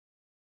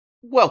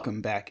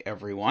Welcome back,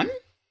 everyone.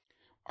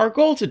 Our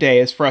goal today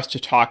is for us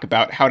to talk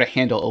about how to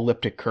handle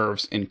elliptic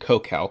curves in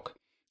CoCalc,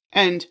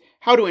 and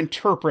how to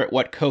interpret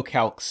what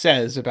CoCalc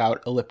says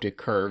about elliptic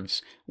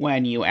curves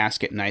when you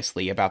ask it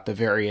nicely about the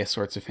various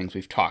sorts of things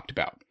we've talked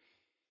about.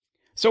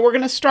 So we're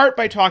going to start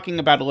by talking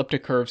about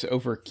elliptic curves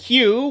over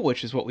Q,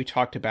 which is what we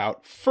talked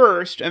about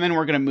first, and then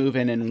we're going to move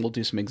in and we'll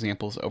do some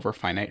examples over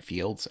finite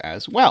fields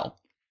as well.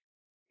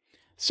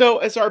 So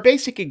as our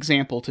basic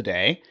example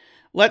today,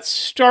 let's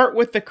start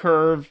with the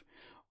curve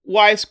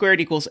y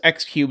squared equals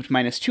x cubed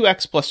minus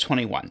 2x plus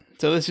 21.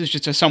 So this is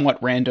just a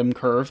somewhat random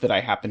curve that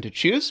I happen to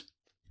choose.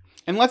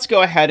 And let's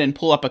go ahead and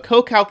pull up a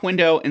CoCalc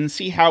window and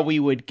see how we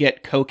would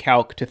get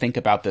CoCalc to think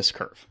about this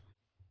curve.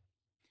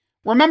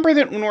 Remember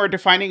that when we're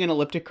defining an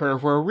elliptic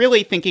curve, we're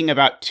really thinking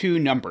about two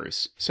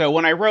numbers. So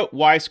when I wrote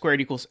y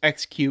squared equals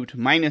x cubed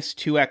minus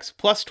 2x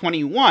plus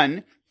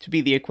 21 to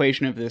be the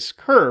equation of this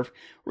curve,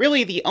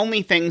 really the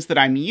only things that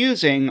I'm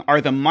using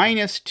are the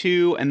minus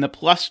 2 and the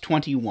plus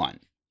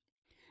 21.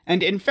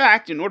 And in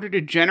fact, in order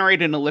to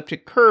generate an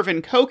elliptic curve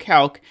in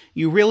CoCalc,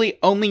 you really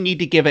only need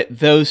to give it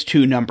those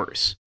two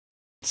numbers.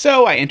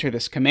 So I enter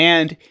this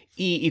command,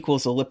 e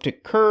equals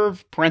elliptic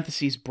curve,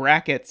 parentheses,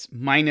 brackets,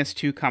 minus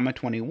 2 comma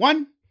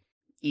 21.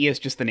 E is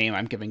just the name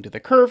I'm giving to the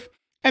curve.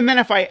 And then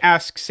if I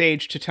ask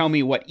Sage to tell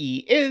me what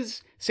E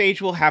is,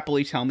 Sage will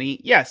happily tell me,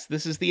 yes,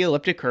 this is the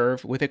elliptic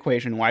curve with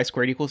equation y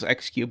squared equals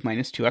x cubed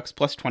minus 2x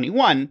plus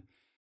 21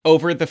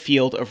 over the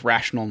field of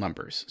rational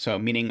numbers, so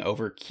meaning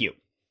over Q.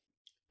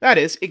 That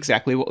is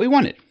exactly what we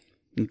wanted.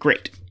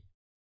 Great.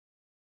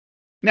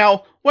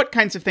 Now, what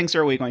kinds of things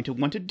are we going to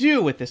want to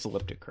do with this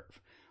elliptic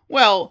curve?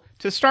 Well,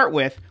 to start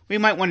with, we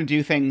might want to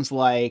do things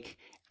like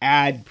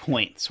add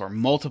points or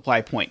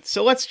multiply points.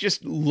 So let's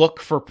just look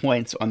for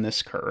points on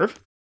this curve.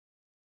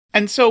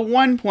 And so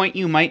one point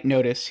you might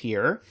notice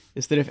here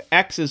is that if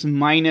x is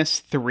minus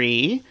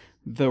 3,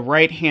 the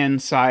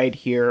right-hand side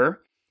here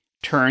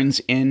turns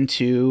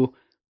into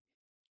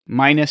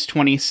minus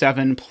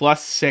 27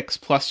 plus 6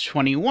 plus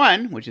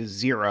 21, which is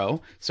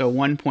 0. So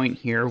one point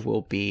here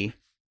will be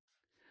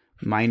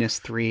minus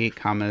 3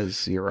 comma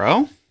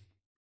 0.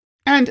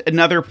 And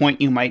another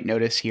point you might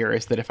notice here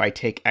is that if I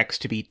take x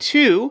to be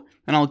 2,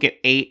 then I'll get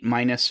 8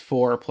 minus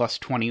 4 plus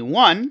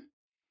 21.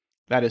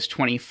 That is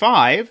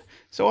 25.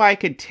 So I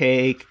could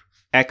take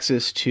x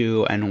is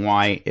 2 and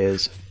y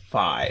is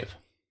 5.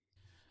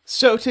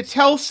 So to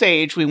tell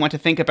Sage we want to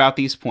think about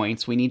these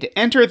points, we need to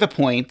enter the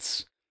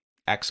points,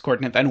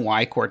 x-coordinate, then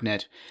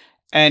y-coordinate,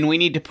 and we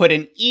need to put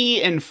an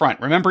e in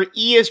front. Remember,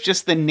 e is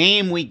just the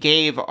name we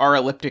gave our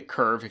elliptic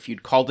curve. If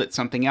you'd called it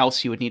something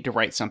else, you would need to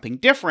write something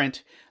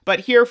different.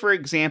 But here, for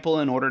example,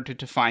 in order to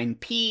define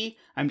p,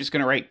 I'm just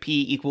going to write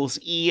p equals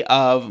e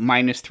of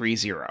minus 3,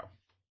 0.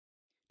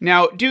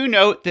 Now, do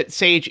note that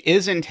Sage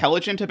is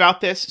intelligent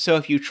about this, so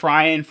if you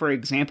try and, for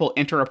example,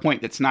 enter a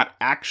point that's not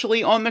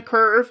actually on the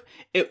curve,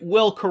 it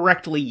will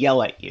correctly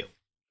yell at you.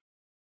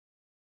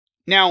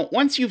 Now,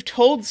 once you've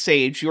told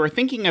Sage you are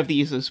thinking of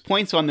these as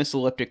points on this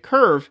elliptic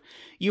curve,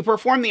 you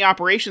perform the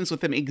operations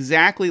with them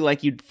exactly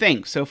like you'd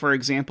think. So, for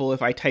example,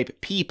 if I type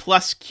p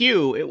plus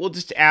q, it will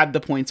just add the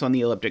points on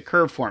the elliptic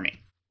curve for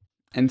me.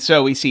 And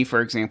so we see,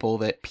 for example,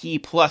 that p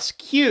plus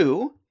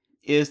q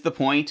is the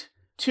point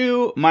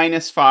 2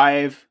 minus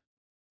 5,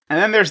 and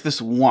then there's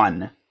this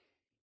 1.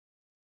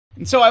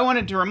 And so I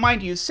wanted to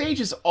remind you,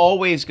 Sage is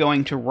always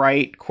going to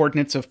write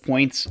coordinates of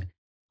points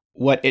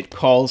what it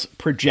calls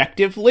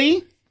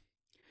projectively.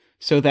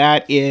 So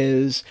that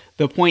is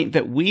the point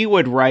that we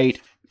would write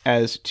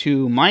as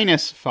 2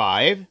 minus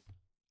 5.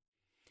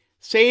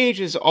 Sage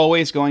is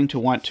always going to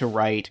want to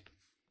write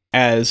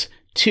as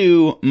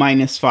 2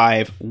 minus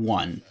 5,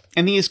 1.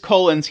 And these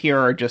colons here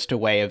are just a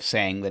way of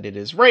saying that it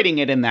is writing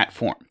it in that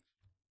form.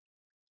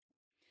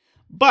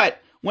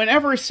 But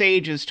whenever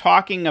Sage is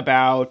talking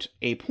about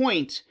a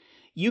point,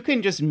 you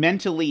can just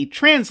mentally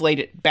translate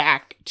it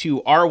back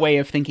to our way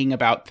of thinking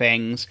about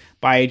things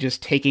by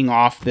just taking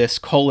off this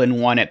colon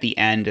 1 at the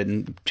end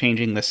and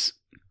changing this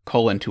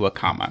colon to a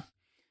comma.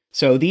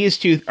 So these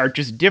two are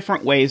just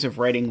different ways of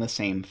writing the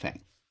same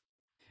thing.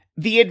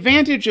 The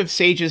advantage of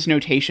Sage's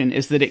notation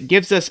is that it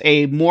gives us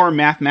a more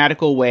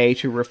mathematical way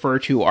to refer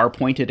to our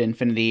point at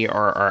infinity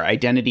or our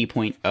identity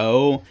point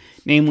O.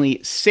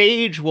 Namely,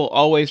 Sage will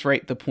always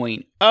write the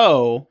point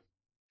O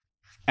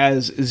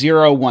as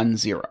 0, 1,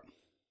 0.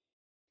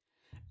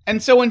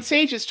 And so when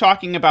Sage is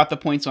talking about the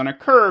points on a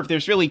curve,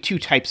 there's really two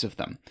types of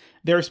them.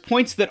 There's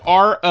points that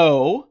are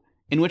O,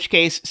 in which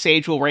case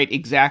Sage will write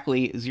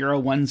exactly 0,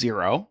 1,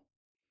 0.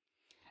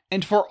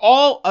 And for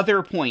all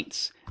other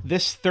points,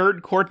 this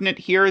third coordinate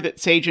here that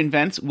Sage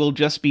invents will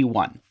just be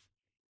 1.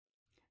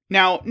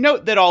 Now,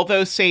 note that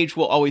although Sage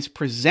will always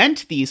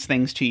present these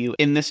things to you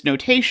in this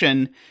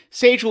notation,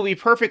 Sage will be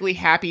perfectly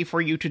happy for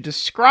you to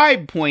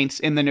describe points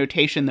in the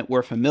notation that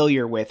we're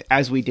familiar with,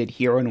 as we did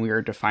here when we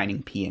were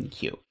defining p and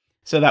q.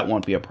 So that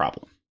won't be a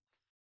problem.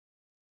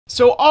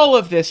 So all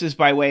of this is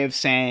by way of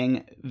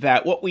saying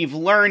that what we've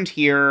learned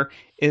here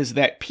is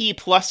that p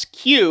plus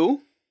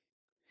q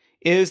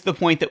is the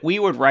point that we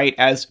would write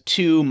as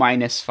 2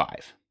 minus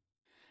 5.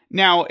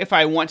 Now, if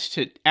I want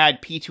to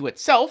add p to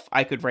itself,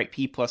 I could write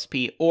p plus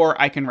p,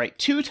 or I can write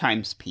 2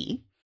 times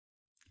p.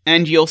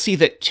 And you'll see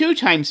that 2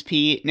 times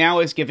p now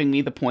is giving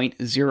me the point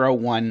 0,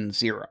 1,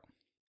 0.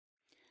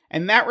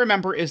 And that,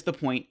 remember, is the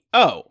point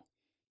O.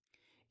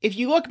 If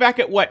you look back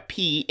at what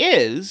p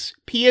is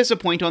a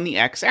point on the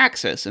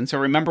x-axis. And so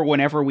remember,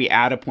 whenever we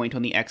add a point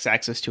on the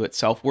x-axis to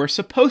itself, we're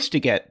supposed to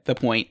get the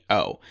point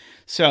O.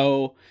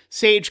 So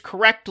Sage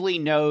correctly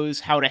knows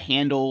how to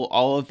handle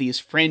all of these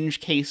fringe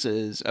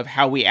cases of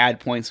how we add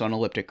points on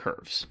elliptic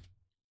curves.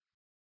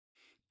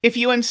 If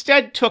you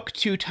instead took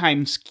 2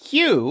 times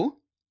q,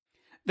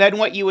 then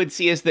what you would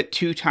see is that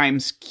 2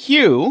 times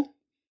q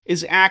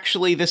is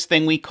actually this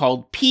thing we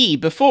called p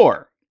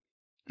before.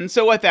 And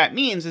so what that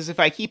means is if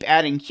I keep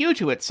adding q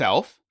to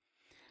itself,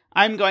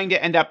 I'm going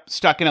to end up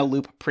stuck in a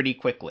loop pretty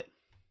quickly.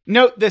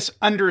 Note this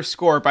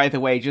underscore, by the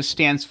way, just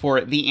stands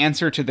for the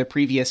answer to the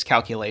previous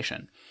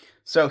calculation.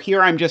 So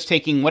here I'm just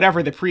taking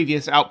whatever the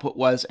previous output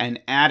was and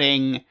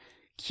adding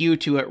q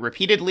to it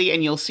repeatedly,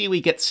 and you'll see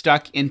we get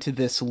stuck into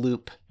this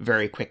loop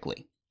very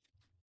quickly.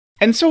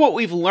 And so what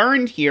we've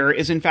learned here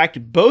is, in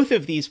fact, both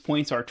of these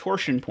points are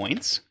torsion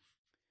points.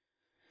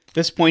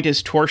 This point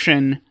is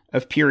torsion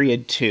of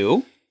period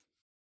 2.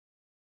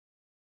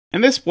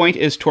 And this point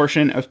is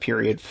torsion of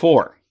period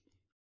 4.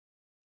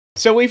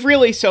 So we've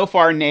really so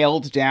far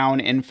nailed down,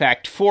 in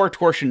fact, 4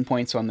 torsion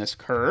points on this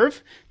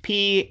curve.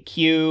 P,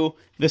 Q,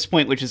 this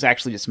point which is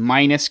actually just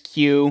minus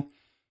Q,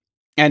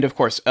 and of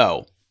course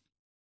O.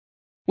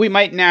 We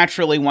might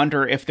naturally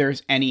wonder if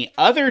there's any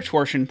other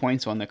torsion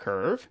points on the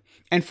curve,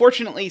 and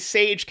fortunately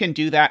Sage can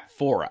do that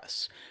for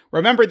us.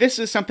 Remember, this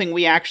is something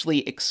we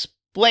actually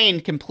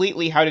explained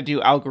completely how to do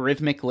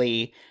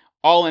algorithmically,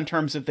 all in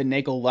terms of the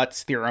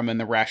Nagel-Lutz theorem and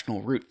the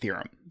rational root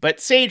theorem.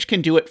 But Sage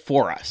can do it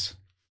for us.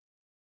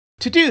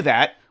 To do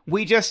that,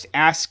 we just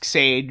ask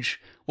Sage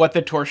what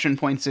the torsion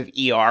points of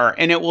E are,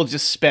 and it will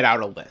just spit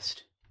out a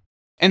list.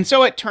 And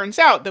so it turns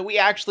out that we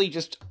actually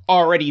just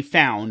already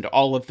found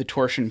all of the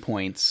torsion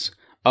points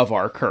of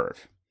our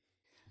curve.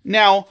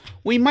 Now,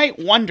 we might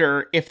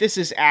wonder if this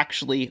is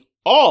actually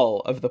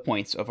all of the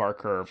points of our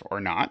curve or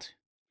not.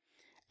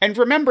 And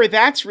remember,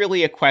 that's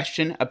really a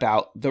question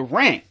about the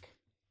rank.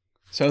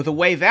 So the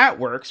way that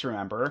works,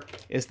 remember,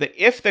 is that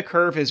if the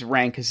curve is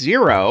rank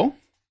 0,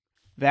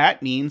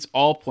 that means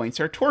all points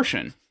are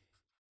torsion.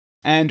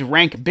 And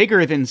rank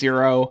bigger than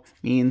 0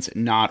 means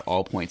not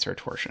all points are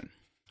torsion.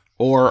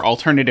 Or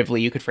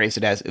alternatively, you could phrase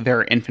it as there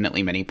are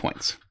infinitely many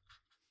points.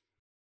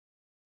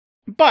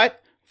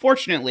 But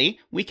fortunately,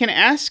 we can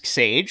ask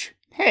Sage,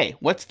 hey,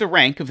 what's the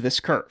rank of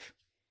this curve?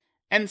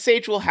 And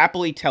Sage will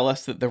happily tell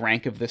us that the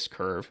rank of this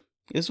curve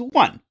is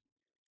 1.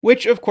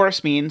 Which, of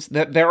course, means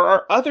that there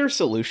are other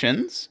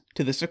solutions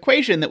to this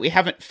equation that we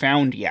haven't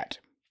found yet.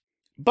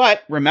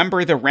 But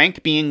remember, the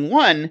rank being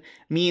 1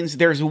 means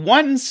there's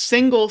one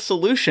single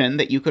solution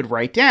that you could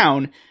write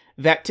down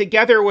that,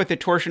 together with the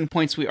torsion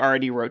points we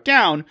already wrote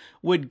down,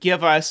 would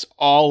give us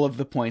all of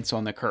the points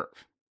on the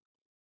curve.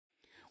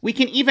 We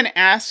can even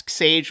ask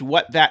Sage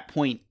what that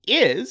point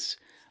is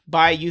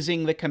by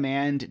using the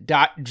command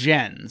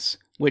 .gens,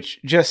 which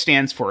just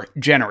stands for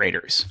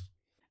generators.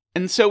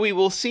 And so we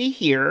will see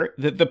here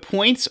that the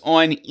points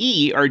on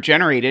E are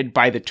generated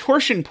by the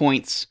torsion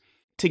points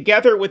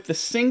together with the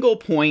single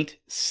point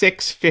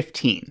 6,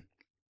 15.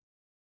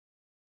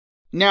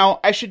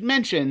 Now, I should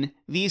mention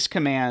these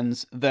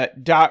commands, the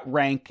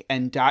 .rank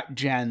and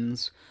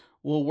 .gens,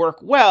 will work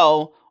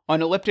well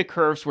on elliptic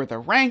curves where the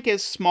rank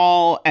is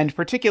small, and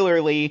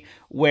particularly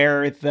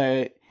where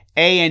the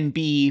A and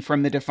B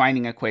from the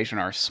defining equation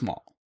are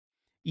small.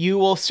 You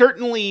will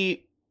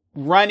certainly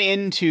run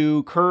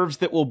into curves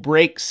that will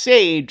break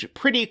Sage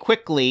pretty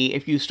quickly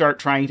if you start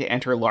trying to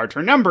enter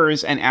larger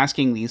numbers and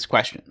asking these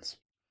questions.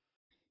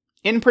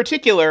 In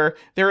particular,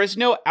 there is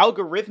no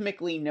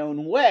algorithmically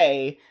known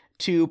way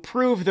to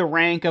prove the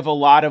rank of a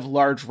lot of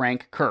large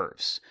rank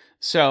curves.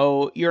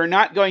 So you're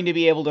not going to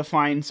be able to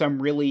find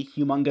some really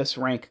humongous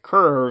rank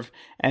curve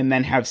and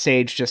then have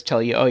Sage just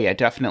tell you, oh yeah,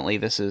 definitely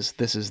this is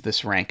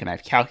this rank and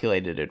I've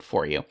calculated it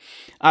for you.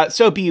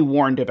 So be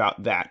warned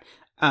about that.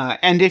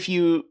 And if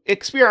you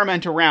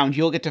experiment around,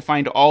 you'll get to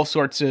find all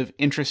sorts of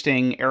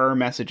interesting error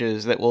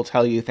messages that will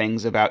tell you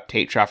things about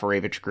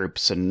Tate-Shafarevich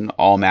groups and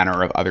all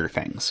manner of other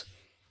things.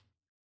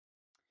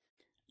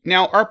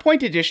 Now, our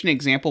point addition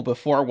example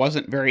before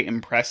wasn't very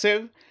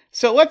impressive,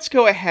 so let's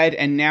go ahead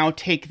and now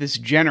take this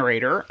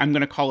generator, I'm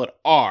going to call it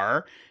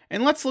R,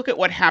 and let's look at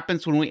what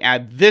happens when we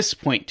add this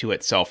point to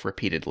itself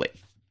repeatedly.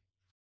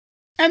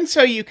 And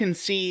so you can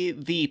see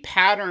the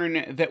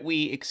pattern that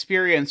we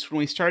experienced when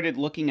we started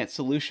looking at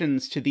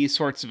solutions to these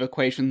sorts of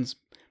equations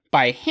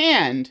by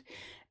hand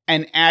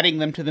and adding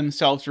them to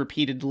themselves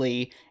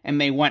repeatedly, and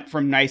they went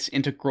from nice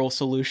integral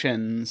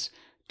solutions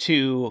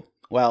to,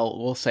 well,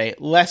 we'll say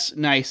less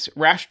nice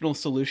rational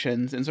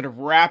solutions and sort of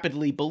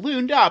rapidly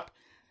ballooned up.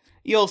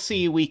 You'll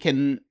see we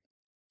can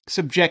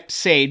subject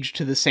Sage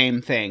to the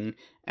same thing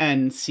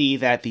and see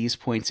that these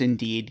points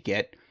indeed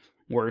get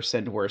worse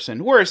and worse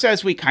and worse,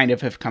 as we kind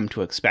of have come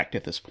to expect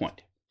at this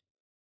point.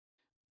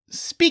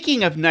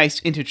 Speaking of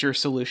nice integer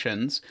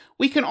solutions,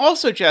 we can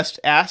also just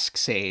ask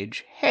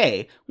Sage,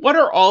 hey, what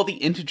are all the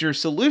integer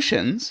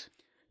solutions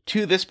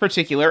to this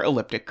particular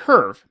elliptic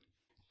curve?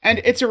 And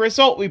it's a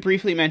result we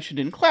briefly mentioned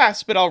in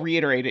class, but I'll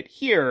reiterate it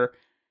here.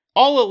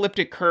 All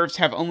elliptic curves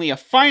have only a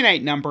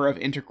finite number of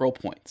integral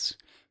points.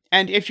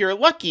 And if you're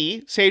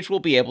lucky, Sage will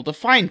be able to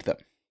find them.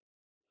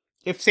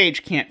 If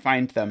Sage can't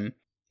find them,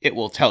 it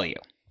will tell you.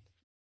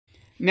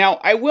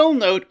 Now, I will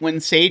note when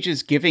Sage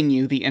is giving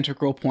you the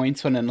integral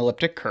points on an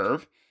elliptic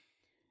curve,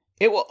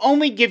 it will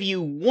only give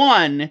you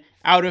one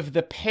out of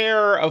the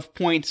pair of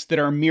points that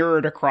are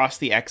mirrored across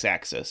the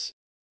x-axis.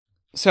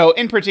 So,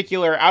 in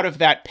particular, out of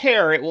that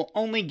pair, it will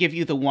only give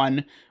you the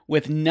one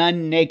with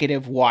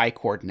non-negative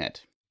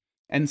y-coordinate.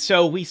 And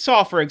so we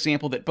saw, for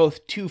example, that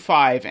both 2,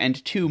 5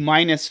 and 2,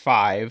 minus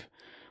 5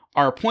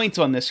 are points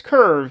on this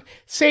curve.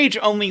 Sage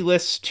only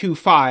lists 2,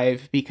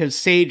 5 because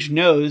Sage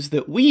knows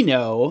that we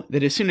know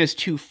that as soon as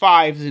 2,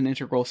 5 is an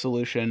integral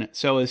solution,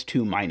 so is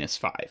 2, minus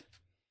 5.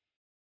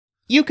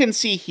 You can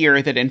see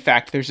here that, in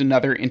fact, there's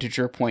another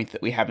integer point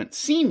that we haven't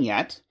seen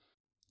yet,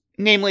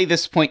 namely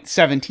this point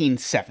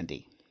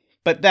 1770.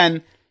 But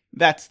then,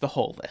 that's the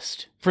whole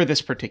list for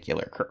this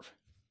particular curve.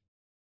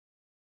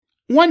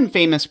 One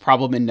famous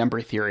problem in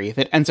number theory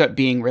that ends up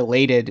being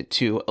related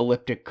to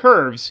elliptic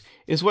curves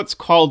is what's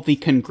called the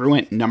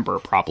congruent number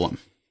problem.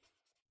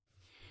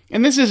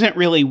 And this isn't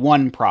really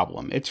one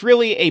problem. It's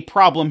really a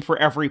problem for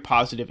every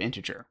positive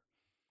integer.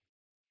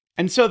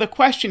 And so the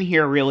question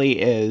here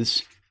really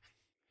is,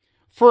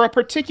 for a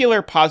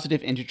particular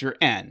positive integer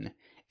n,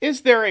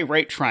 is there a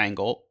right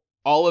triangle,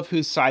 all of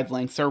whose side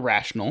lengths are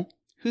rational,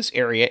 whose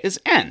area is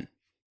n?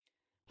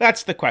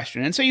 That's the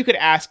question. And so you could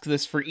ask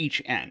this for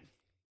each n.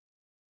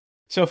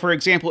 So for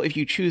example, if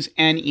you choose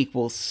n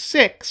equals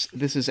 6,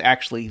 this is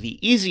actually the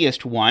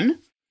easiest one,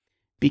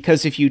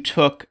 because if you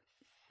took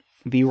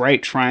the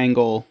right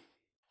triangle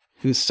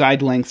whose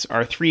side lengths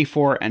are 3,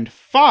 4, and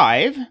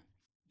 5,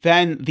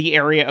 then the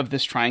area of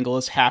this triangle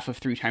is half of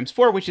 3 times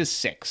 4, which is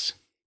 6.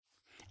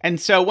 And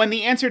so when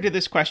the answer to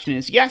this question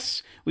is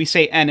yes, we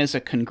say n is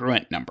a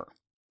congruent number.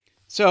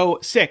 So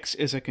 6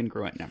 is a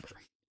congruent number.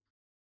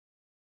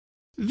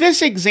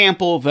 This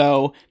example,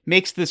 though,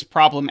 makes this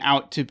problem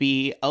out to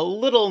be a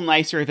little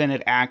nicer than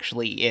it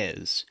actually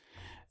is.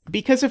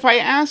 Because if I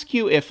ask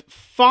you if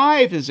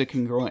 5 is a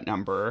congruent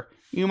number,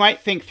 you might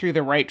think through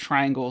the right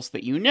triangles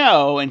that you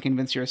know and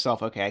convince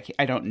yourself, okay,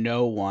 I don't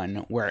know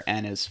one where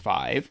n is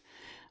 5.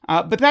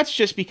 But that's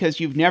just because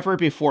you've never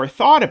before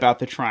thought about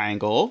the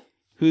triangle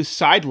whose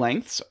side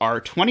lengths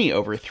are 20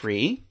 over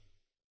 3,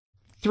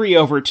 3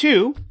 over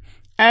 2,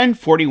 and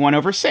 41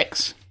 over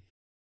 6.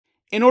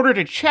 In order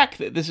to check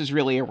that this is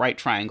really a right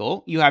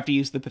triangle, you have to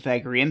use the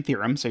Pythagorean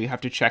theorem, so you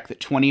have to check that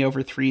 20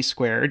 over 3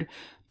 squared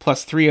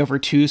plus 3 over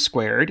 2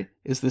 squared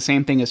is the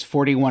same thing as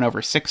 41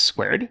 over 6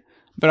 squared,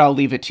 but I'll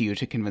leave it to you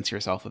to convince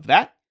yourself of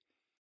that.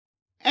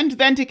 And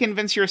then to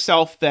convince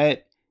yourself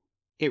that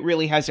it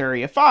really has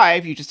area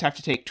 5, you just have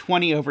to take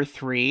 20 over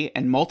 3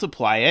 and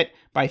multiply it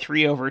by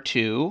 3 over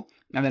 2,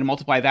 and then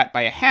multiply that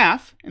by a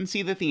half, and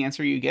see that the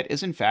answer you get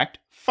is in fact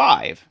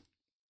 5.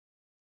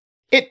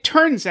 It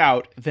turns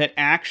out that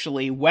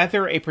actually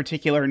whether a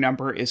particular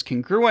number is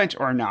congruent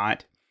or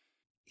not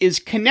is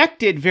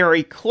connected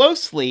very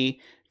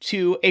closely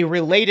to a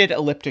related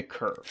elliptic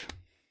curve.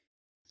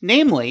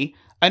 Namely,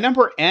 a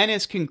number n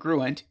is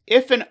congruent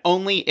if and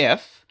only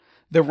if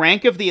the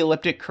rank of the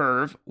elliptic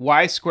curve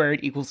y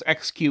squared equals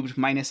x cubed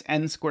minus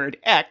n squared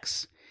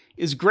x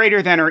is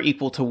greater than or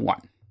equal to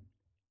 1.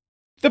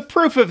 The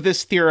proof of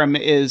this theorem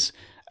is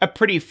a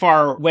pretty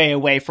far way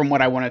away from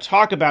what I want to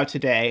talk about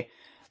today.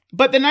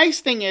 But the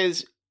nice thing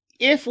is,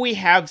 if we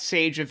have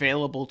Sage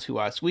available to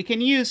us, we can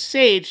use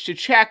Sage to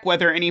check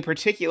whether any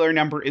particular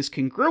number is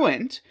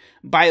congruent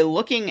by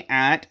looking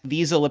at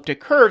these elliptic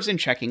curves and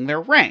checking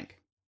their rank.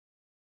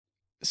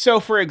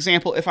 So, for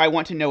example, if I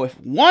want to know if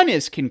 1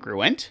 is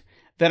congruent,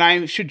 then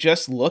I should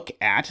just look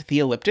at the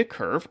elliptic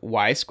curve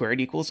y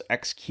squared equals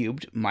x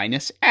cubed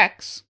minus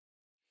x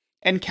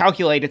and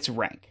calculate its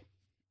rank.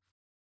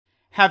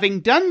 Having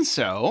done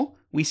so,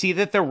 we see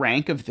that the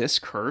rank of this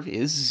curve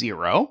is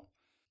 0,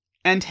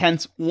 and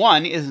hence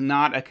 1 is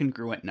not a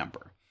congruent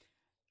number.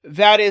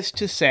 That is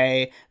to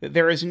say that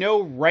there is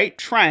no right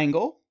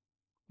triangle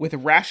with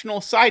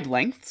rational side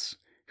lengths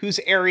whose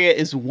area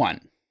is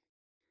 1.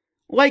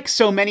 Like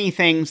so many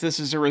things, this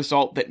is a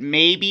result that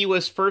maybe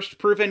was first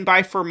proven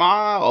by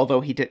Fermat, although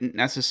he didn't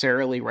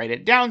necessarily write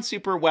it down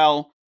super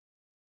well.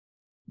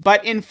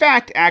 But in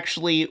fact,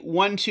 actually,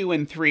 1, 2,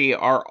 and 3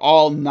 are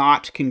all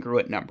not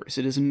congruent numbers.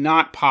 It is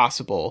not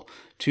possible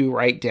to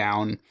write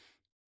down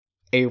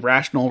a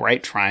rational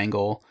right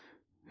triangle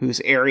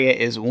whose area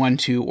is 1,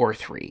 2, or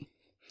 3.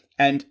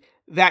 And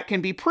that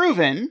can be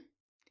proven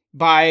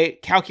by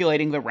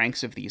calculating the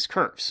ranks of these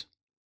curves.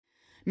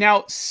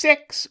 Now,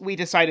 6, we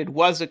decided,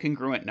 was a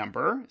congruent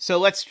number, so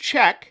let's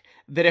check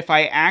that if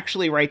I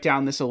actually write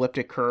down this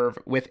elliptic curve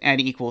with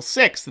n equals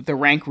 6, that the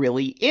rank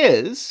really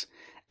is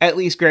at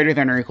least greater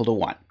than or equal to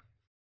 1.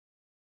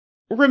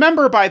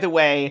 Remember, by the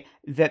way,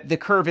 that the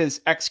curve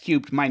is x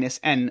cubed minus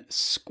n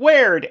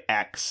squared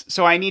x,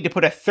 so I need to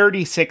put a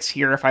 36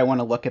 here if I want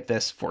to look at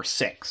this for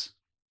 6.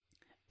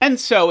 And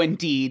so,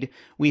 indeed,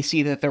 we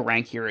see that the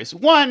rank here is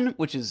 1,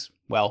 which is,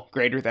 well,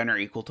 greater than or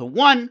equal to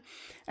 1,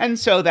 and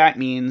so that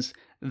means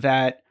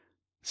that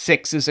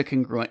 6 is a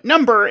congruent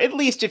number, at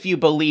least if you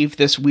believe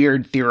this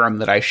weird theorem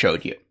that I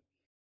showed you.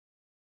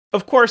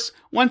 Of course,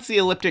 once the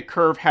elliptic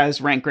curve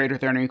has rank greater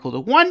than or equal to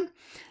 1,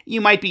 you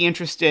might be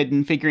interested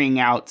in figuring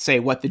out, say,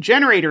 what the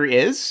generator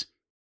is.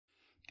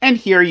 And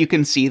here you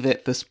can see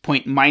that this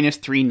point minus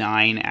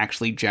 39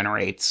 actually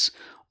generates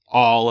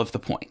all of the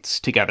points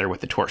together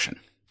with the torsion.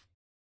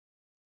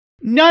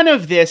 None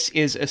of this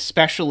is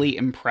especially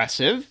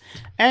impressive,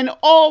 and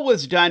all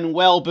was done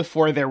well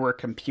before there were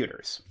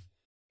computers.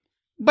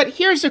 But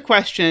here's a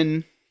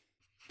question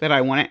that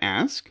I want to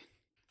ask,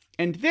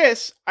 and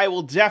this I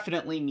will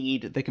definitely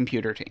need the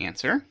computer to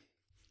answer.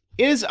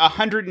 Is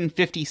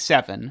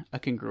 157 a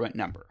congruent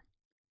number?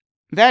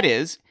 That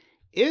is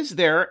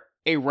there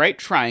a right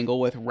triangle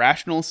with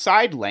rational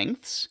side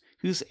lengths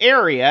whose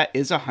area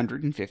is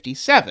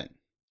 157?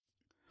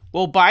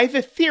 Well, by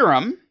the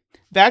theorem,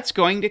 that's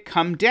going to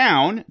come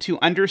down to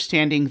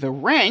understanding the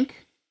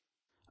rank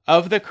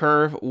of the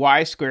curve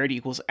y squared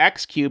equals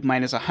x cubed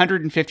minus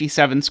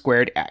 157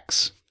 squared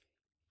x.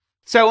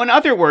 So in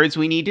other words,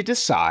 we need to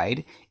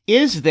decide,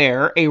 is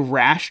there a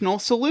rational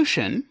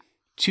solution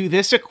to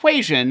this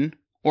equation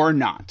or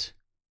not?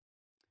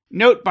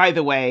 Note, by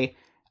the way,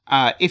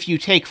 if you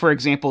take, for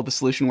example, the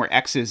solution where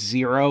x is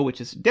 0, which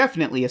is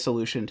definitely a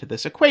solution to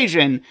this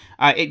equation,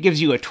 it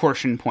gives you a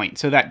torsion point,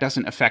 so that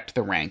doesn't affect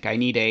the rank. I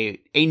need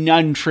a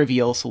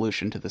non-trivial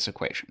solution to this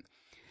equation.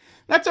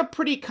 That's a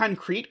pretty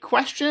concrete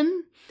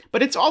question,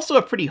 but it's also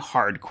a pretty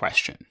hard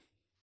question.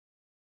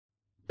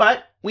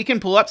 But we can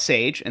pull up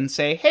Sage and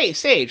say, hey,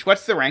 Sage,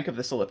 what's the rank of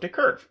this elliptic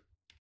curve?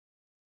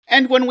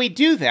 And when we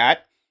do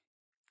that,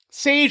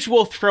 Sage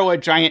will throw a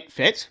giant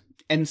fit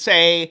and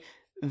say,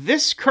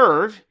 this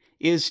curve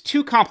is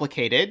too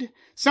complicated,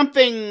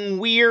 something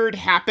weird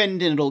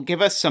happened, and it'll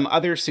give us some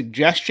other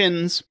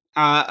suggestions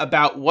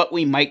about what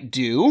we might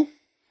do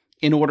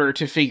in order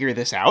to figure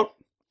this out.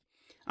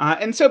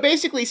 And so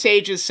basically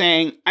Sage is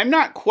saying, I'm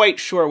not quite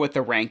sure what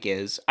the rank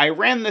is. I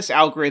ran this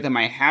algorithm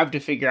I have to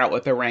figure out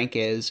what the rank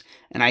is,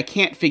 and I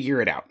can't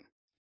figure it out.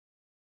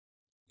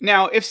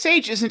 Now, if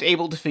Sage isn't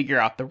able to figure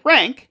out the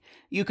rank,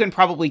 you can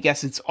probably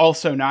guess it's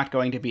also not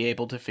going to be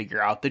able to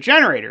figure out the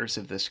generators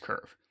of this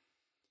curve.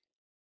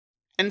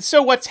 And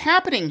so what's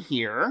happening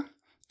here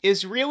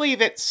is really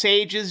that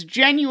Sage is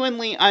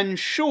genuinely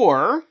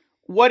unsure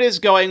what is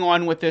going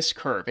on with this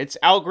curve. Its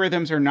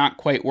algorithms are not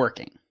quite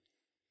working.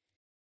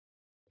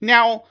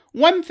 Now,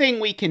 one thing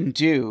we can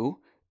do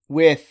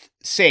with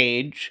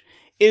Sage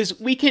is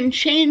we can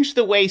change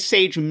the way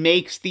Sage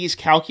makes these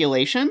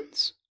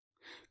calculations.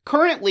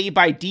 Currently,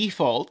 by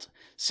default,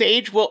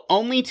 Sage will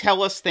only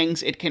tell us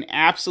things it can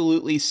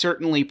absolutely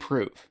certainly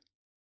prove.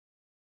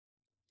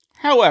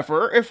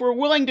 However, if we're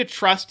willing to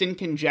trust in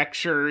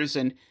conjectures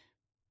and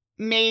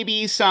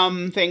maybe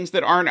some things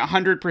that aren't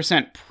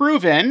 100%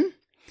 proven,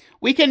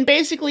 we can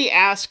basically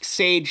ask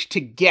Sage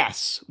to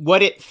guess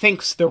what it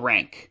thinks the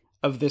rank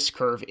of this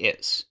curve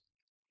is.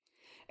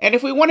 And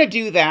if we want to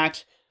do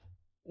that,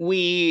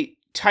 we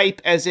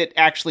type, as it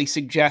actually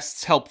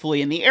suggests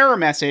helpfully in the error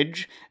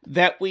message,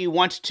 that we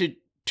want to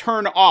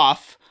turn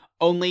off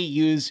only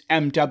use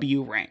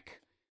MW rank.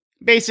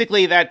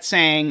 Basically, that's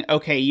saying,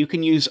 okay, you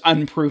can use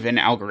unproven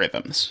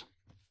algorithms.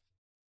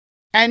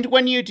 And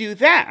when you do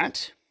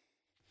that,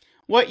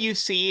 what you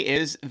see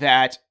is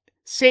that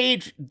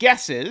Sage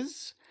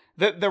guesses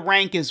that the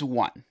rank is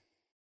 1.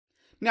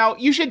 Now,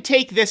 you should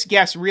take this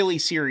guess really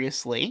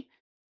seriously.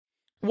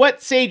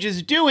 What Sage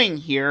is doing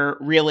here,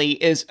 really,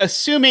 is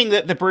assuming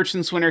that the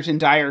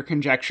Birchson-Swinnerton-Dyer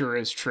conjecture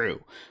is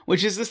true,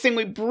 which is this thing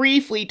we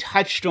briefly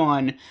touched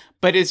on,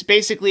 but is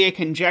basically a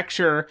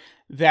conjecture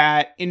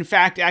that, in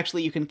fact,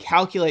 actually you can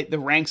calculate the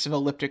ranks of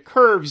elliptic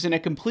curves in a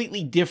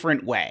completely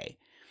different way.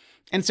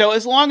 And so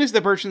as long as the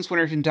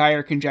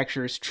Birchson-Swinnerton-Dyer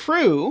conjecture is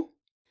true,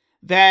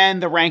 then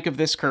the rank of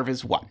this curve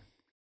is 1.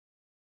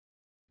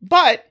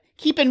 But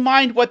keep in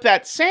mind what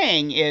that's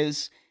saying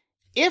is,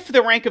 if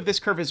the rank of this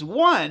curve is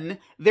 1,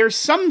 there's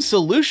some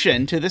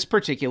solution to this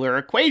particular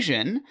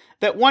equation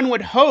that one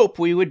would hope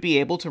we would be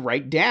able to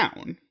write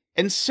down.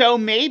 And so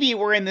maybe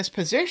we're in this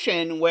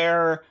position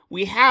where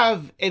we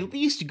have at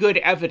least good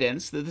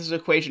evidence that this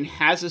equation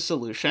has a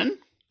solution.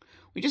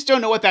 We just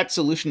don't know what that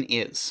solution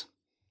is.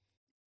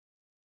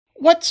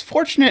 What's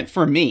fortunate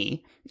for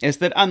me is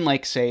that,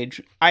 unlike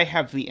Sage, I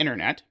have the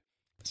internet,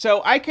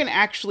 so I can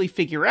actually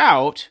figure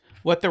out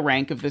what the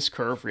rank of this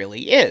curve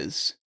really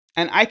is.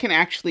 And I can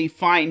actually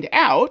find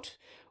out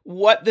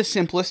what the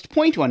simplest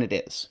point on it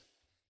is.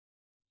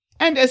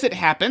 And as it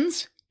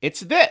happens,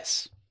 it's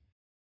this.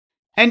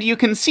 And you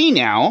can see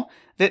now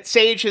that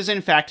Sage has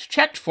in fact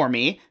checked for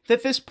me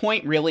that this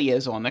point really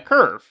is on the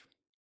curve.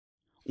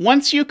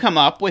 Once you come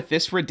up with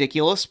this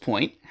ridiculous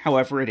point,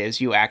 however it is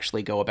you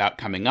actually go about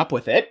coming up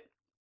with it,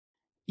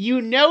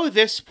 You know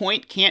this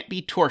point can't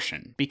be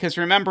torsion, because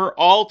remember,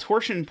 all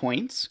torsion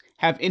points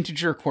have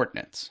integer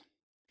coordinates.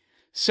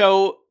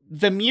 So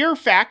the mere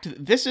fact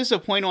that this is a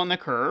point on the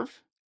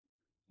curve,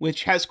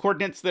 which has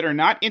coordinates that are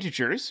not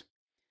integers,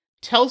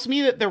 tells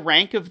me that the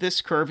rank of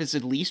this curve is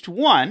at least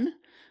 1,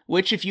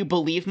 which, if you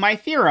believe my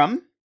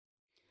theorem,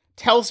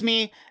 tells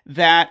me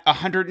that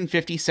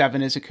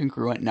 157 is a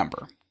congruent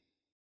number.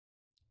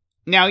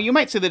 Now, you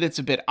might say that it's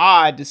a bit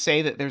odd to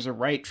say that there's a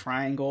right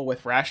triangle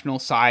with rational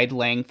side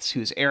lengths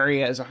whose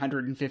area is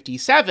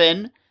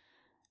 157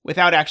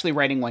 without actually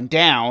writing one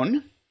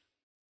down.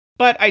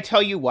 But I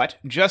tell you what,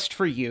 just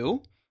for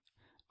you,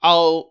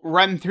 I'll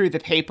run through the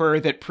paper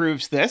that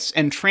proves this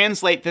and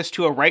translate this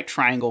to a right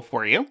triangle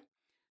for you.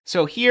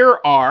 So here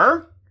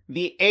are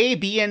the A,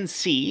 B, and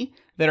C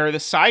that are the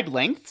side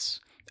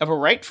lengths of a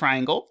right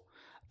triangle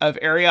of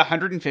area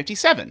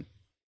 157.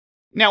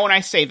 Now, when I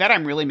say that,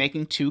 I'm really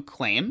making two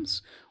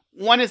claims.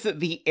 One is that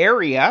the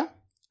area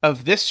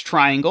of this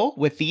triangle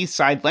with these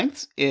side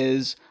lengths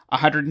is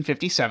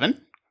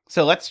 157.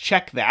 So let's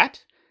check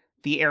that.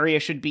 The area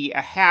should be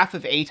a half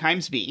of A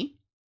times B.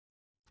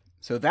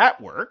 So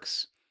that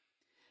works.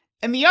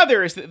 And the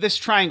other is that this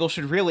triangle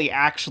should really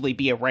actually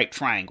be a right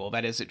triangle.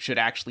 That is, it should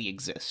actually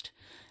exist.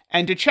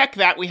 And to check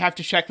that, we have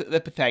to check that the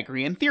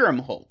Pythagorean theorem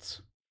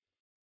holds.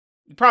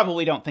 You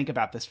probably don't think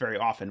about this very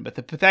often, but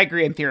the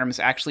Pythagorean theorem is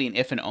actually an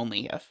if and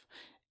only if.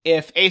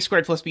 If a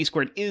squared plus b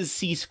squared is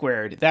c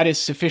squared, that is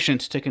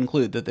sufficient to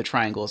conclude that the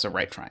triangle is a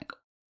right triangle.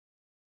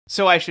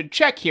 So I should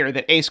check here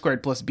that a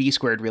squared plus b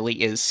squared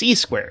really is c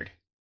squared.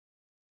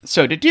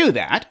 So to do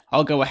that,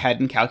 I'll go ahead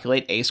and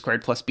calculate a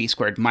squared plus b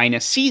squared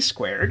minus c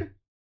squared.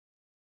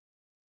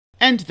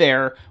 And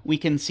there we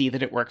can see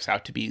that it works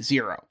out to be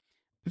 0,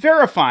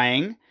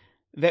 verifying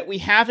that we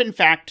have in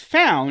fact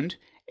found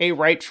a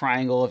right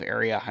triangle of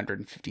area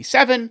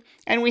 157,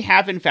 and we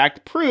have in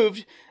fact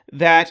proved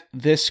that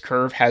this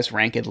curve has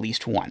rank at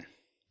least 1.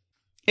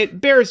 It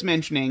bears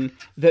mentioning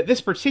that this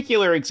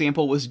particular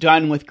example was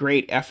done with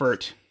great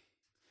effort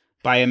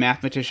by a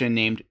mathematician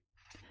named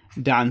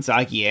Dan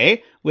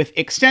Zagier, with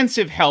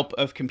extensive help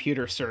of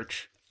computer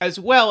search, as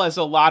well as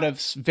a lot of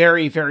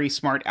very, very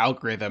smart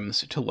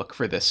algorithms to look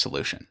for this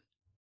solution.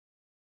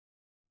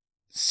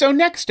 So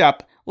next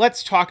up,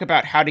 let's talk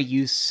about how to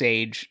use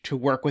Sage to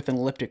work with an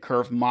elliptic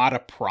curve mod a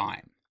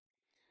prime.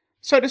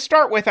 So to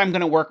start with, I'm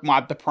going to work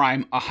mod the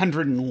prime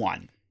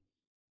 101.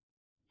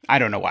 I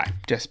don't know why,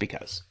 just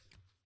because.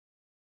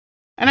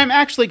 And I'm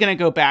actually going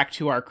to go back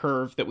to our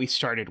curve that we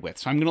started with.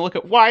 So I'm going to look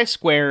at y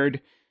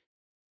squared,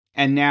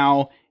 and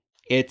now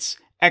it's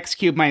x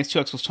cubed minus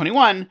 2x plus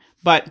 21,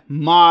 but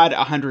mod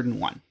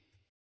 101.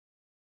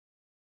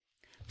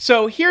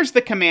 So here's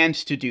the command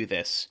to do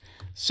this.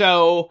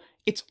 So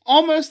it's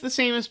almost the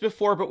same as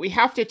before, but we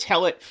have to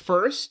tell it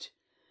first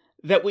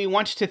that we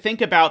want to think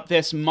about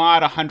this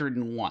mod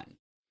 101.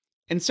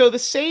 And so the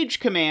Sage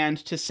command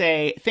to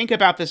say, think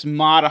about this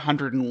mod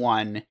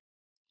 101,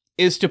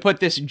 is to put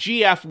this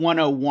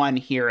GF101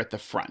 here at the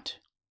front.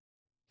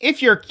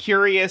 If you're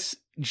curious,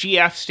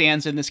 GF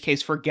stands in this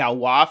case for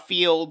Galois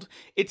field.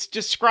 It's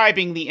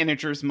describing the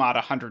integers mod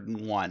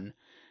 101.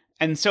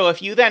 And so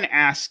if you then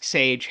ask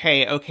Sage,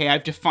 hey, okay,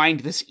 I've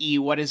defined this E,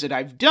 what is it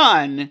I've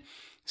done?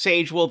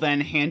 Sage will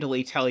then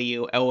handily tell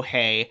you, oh,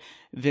 hey,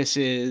 this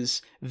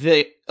is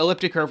the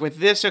elliptic curve with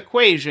this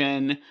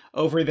equation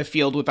over the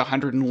field with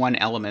 101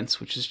 elements,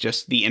 which is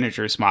just the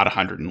integers mod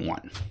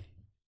 101.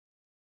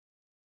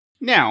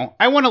 Now,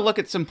 I want to look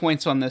at some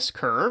points on this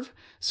curve,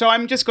 so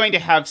I'm just going to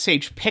have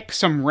Sage pick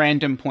some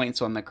random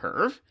points on the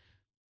curve.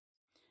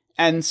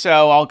 And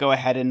so I'll go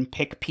ahead and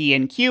pick P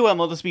and Q, and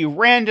they'll just be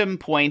random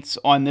points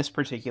on this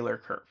particular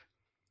curve.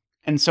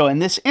 And so in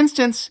this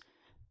instance,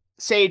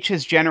 Sage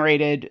has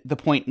generated the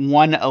point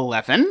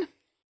 111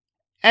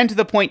 and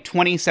the point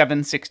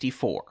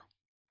 2764.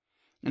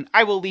 And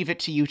I will leave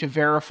it to you to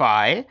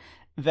verify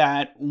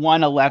that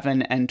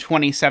 111 and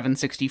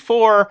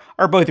 2764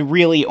 are both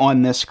really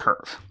on this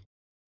curve.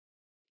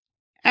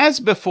 As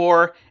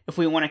before, if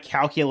we want to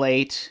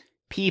calculate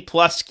P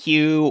plus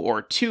Q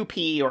or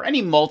 2P or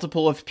any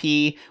multiple of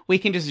P, we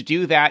can just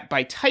do that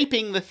by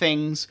typing the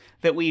things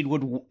that we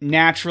would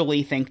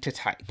naturally think to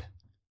type.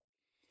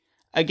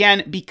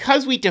 Again,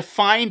 because we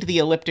defined the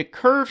elliptic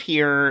curve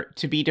here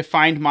to be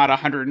defined mod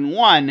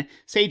 101,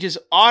 Sage is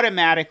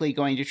automatically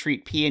going to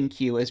treat P and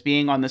Q as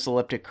being on this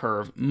elliptic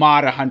curve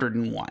mod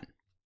 101.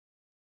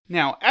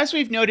 Now, as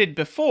we've noted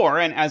before,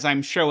 and as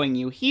I'm showing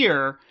you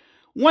here,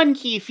 one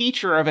key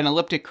feature of an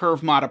elliptic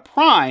curve mod a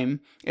prime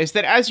is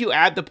that as you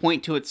add the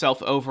point to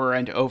itself over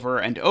and over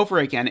and over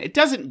again, it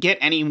doesn't get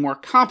any more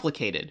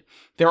complicated.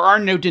 There are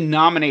no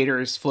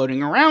denominators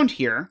floating around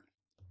here,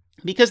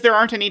 because there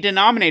aren't any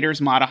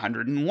denominators mod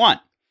 101.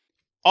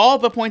 All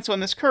the points on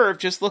this curve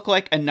just look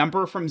like a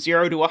number from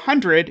 0 to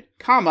 100,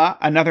 comma,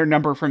 another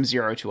number from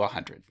 0 to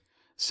 100.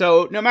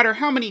 So no matter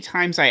how many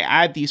times I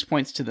add these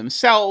points to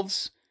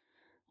themselves,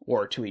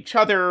 or to each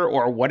other,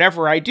 or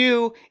whatever I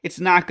do, it's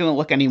not going to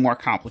look any more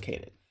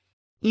complicated.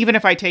 Even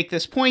if I take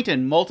this point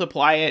and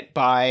multiply it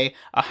by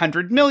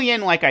 100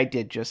 million like I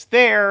did just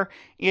there,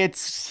 it's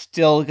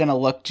still going to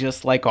look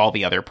just like all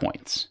the other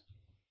points.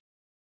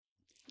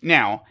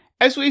 Now,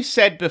 as we've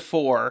said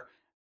before,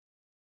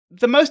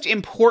 the most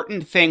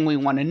important thing we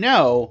want to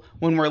know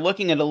when we're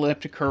looking at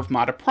elliptic curve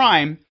mod a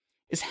prime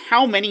is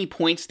how many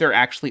points there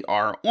actually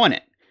are on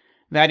it.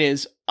 That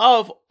is,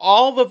 of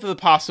all of the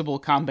possible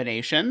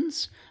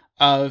combinations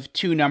of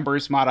two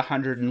numbers mod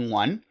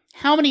 101,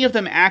 how many of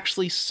them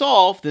actually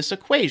solve this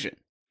equation?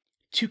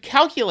 To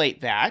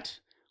calculate that,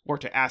 or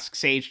to ask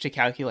Sage to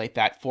calculate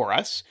that for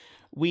us,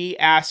 we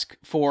ask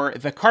for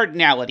the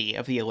cardinality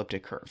of the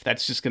elliptic curve.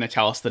 That's just going to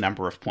tell us the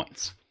number of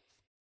points.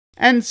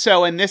 And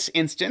so in this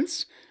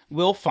instance,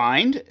 we'll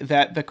find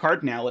that the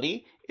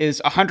cardinality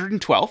is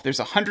 112. There's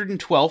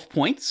 112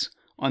 points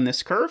on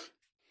this curve.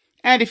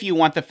 And if you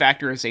want the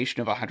factorization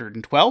of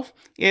 112,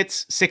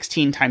 it's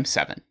 16 times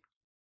 7.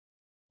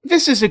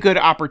 This is a good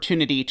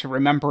opportunity to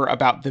remember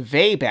about the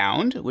Weil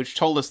bound, which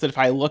told us that if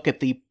I look at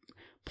the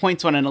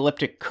points on an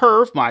elliptic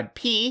curve, mod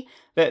p,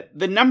 that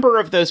the number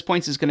of those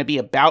points is going to be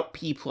about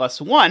p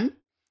plus 1,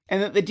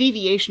 and that the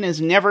deviation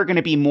is never going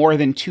to be more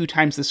than 2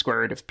 times the square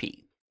root of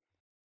p.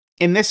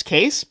 In this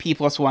case, p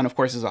plus 1, of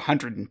course, is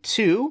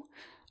 102.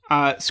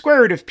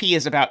 Square root of p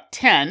is about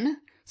 10,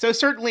 so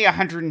certainly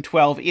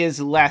 112 is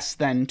less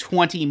than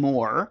 20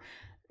 more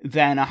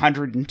than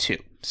 102.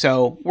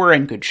 So we're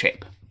in good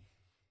shape.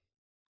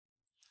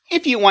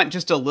 If you want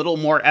just a little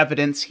more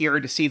evidence here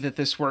to see that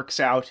this works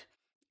out,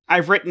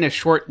 I've written a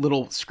short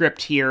little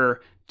script here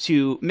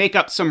to make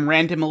up some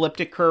random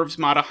elliptic curves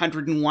mod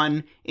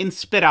 101 and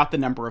spit out the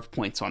number of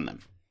points on them.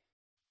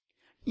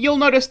 You'll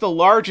notice the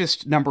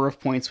largest number of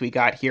points we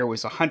got here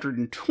was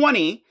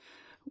 120,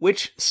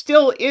 which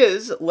still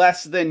is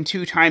less than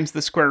 2 times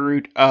the square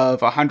root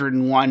of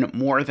 101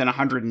 more than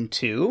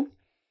 102.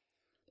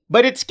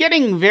 But it's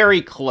getting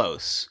very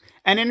close.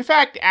 And in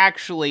fact,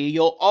 actually,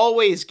 you'll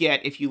always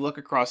get, if you look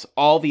across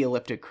all the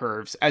elliptic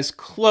curves, as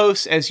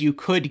close as you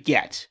could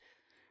get.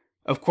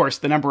 Of course,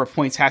 the number of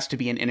points has to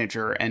be an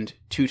integer, and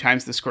 2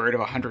 times the square root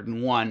of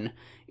 101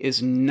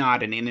 is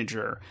not an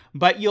integer.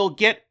 But you'll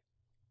get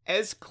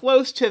as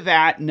close to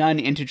that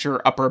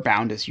non-integer upper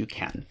bound as you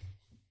can.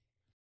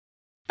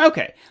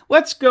 Okay,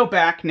 let's go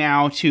back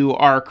now to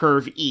our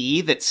curve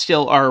E, that's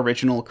still our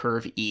original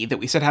curve E, that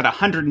we said had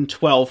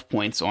 112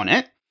 points on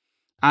it.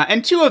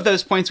 And 2 of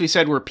those points we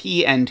said were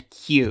P and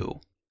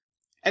Q.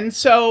 And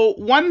so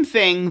one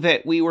thing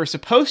that we were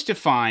supposed to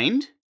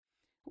find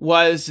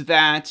was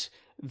that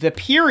the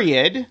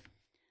period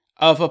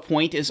of a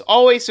point is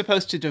always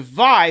supposed to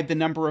divide the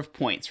number of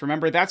points.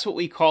 Remember, that's what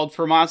we called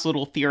Fermat's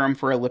little theorem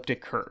for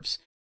elliptic curves.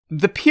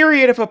 The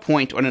period of a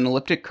point on an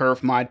elliptic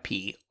curve mod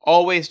P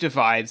always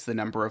divides the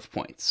number of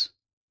points,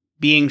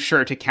 being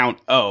sure to count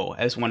O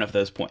as one of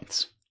those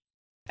points.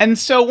 And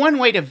so one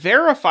way to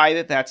verify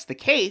that that's the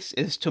case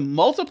is to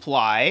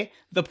multiply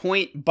the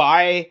point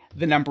by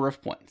the number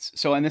of points.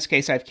 So in this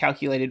case, I've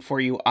calculated for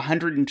you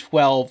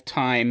 112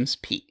 times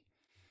P.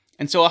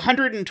 And so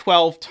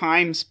 112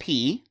 times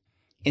P,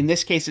 in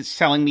this case it's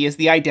telling me is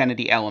the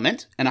identity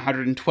element, and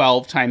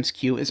 112 times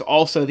Q is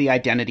also the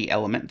identity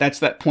element. That's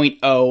that point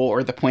O,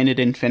 or the point at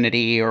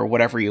infinity, or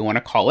whatever you want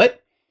to call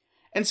it.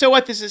 And so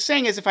what this is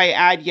saying is if I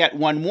add yet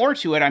one more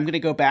to it, I'm going to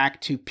go back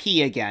to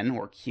P again,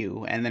 or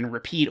Q, and then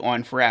repeat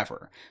on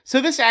forever. So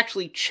this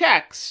actually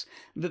checks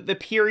that the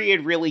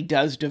period really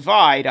does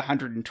divide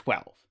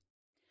 112.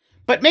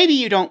 But maybe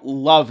you don't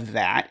love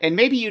that, and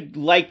maybe you'd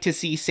like to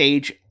see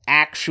Sage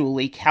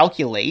actually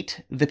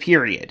calculate the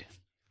period.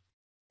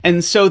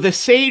 And so the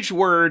Sage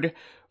word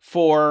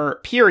for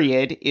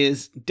period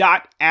is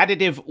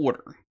 .additive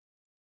order.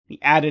 The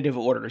additive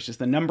order is just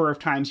the number of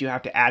times you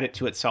have to add it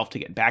to itself to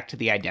get back to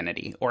the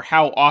identity, or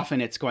how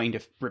often it's going to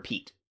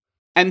repeat.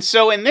 And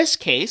so in this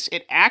case,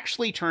 it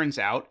actually turns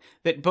out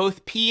that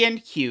both P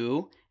and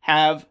Q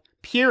have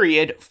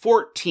period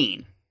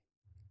 14.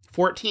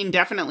 14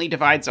 definitely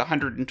divides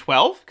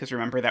 112, because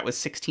remember that was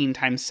 16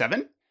 times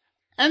 7.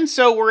 And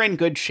so we're in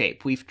good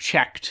shape. We've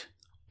checked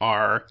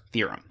our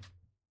theorem.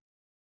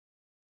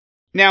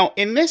 Now,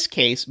 in this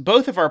case,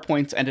 both of our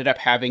points ended up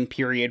having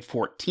period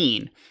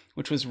 14,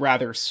 which was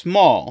rather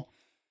small.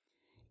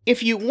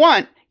 If you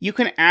want, you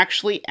can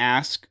actually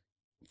ask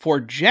for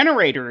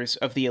generators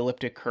of the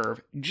elliptic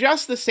curve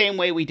just the same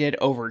way we did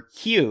over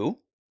Q.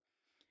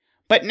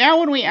 But now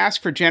when we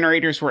ask for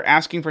generators, we're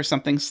asking for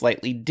something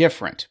slightly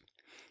different.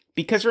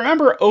 Because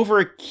remember,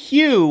 over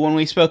Q, when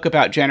we spoke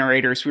about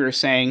generators, we were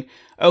saying,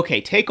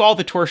 okay, take all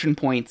the torsion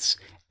points,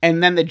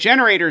 and then the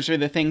generators are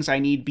the things I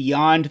need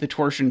beyond the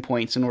torsion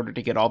points in order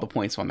to get all the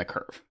points on the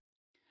curve.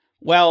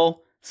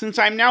 Well, since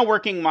I'm now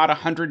working mod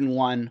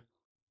 101,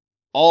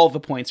 all the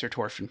points are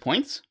torsion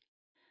points.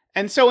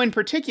 And so in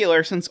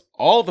particular, since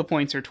all the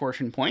points are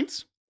torsion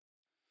points,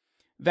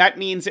 that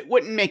means it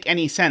wouldn't make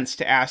any sense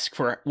to ask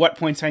for what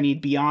points I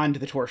need beyond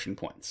the torsion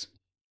points.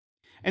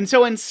 And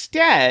so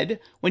instead,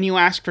 when you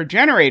ask for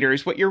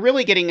generators, what you're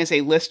really getting is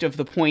a list of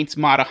the points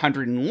mod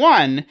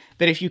 101,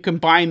 that if you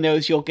combine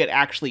those, you'll get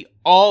actually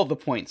all the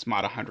points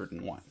mod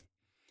 101.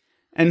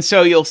 And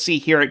so you'll see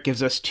here it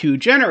gives us two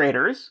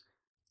generators,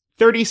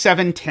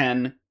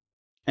 3710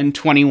 and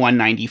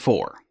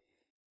 2194.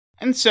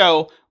 And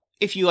so,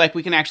 if you like,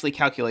 we can actually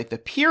calculate the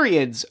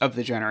periods of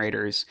the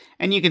generators,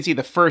 and you can see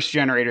the first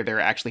generator there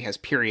actually has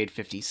period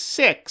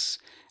 56,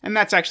 and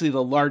that's actually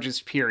the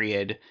largest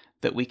period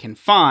that we can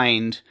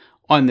find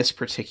on this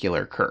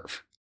particular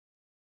curve.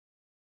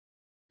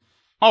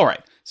 All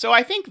right, so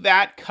I think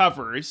that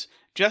covers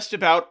just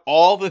about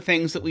all the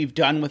things that we've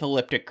done with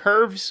elliptic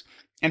curves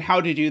and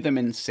how to do them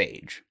in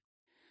Sage.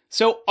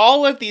 So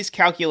all of these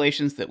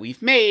calculations that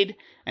we've made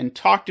and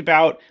talked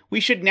about, we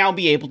should now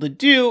be able to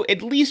do,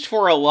 at least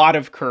for a lot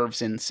of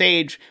curves in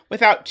Sage,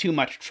 without too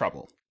much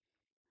trouble.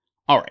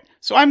 All right,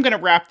 so I'm going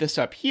to wrap this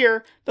up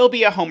here. There'll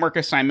be a homework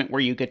assignment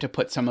where you get to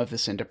put some of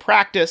this into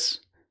practice.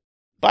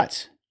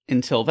 But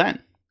until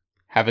then,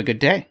 have a good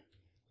day,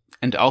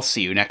 and I'll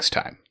see you next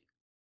time.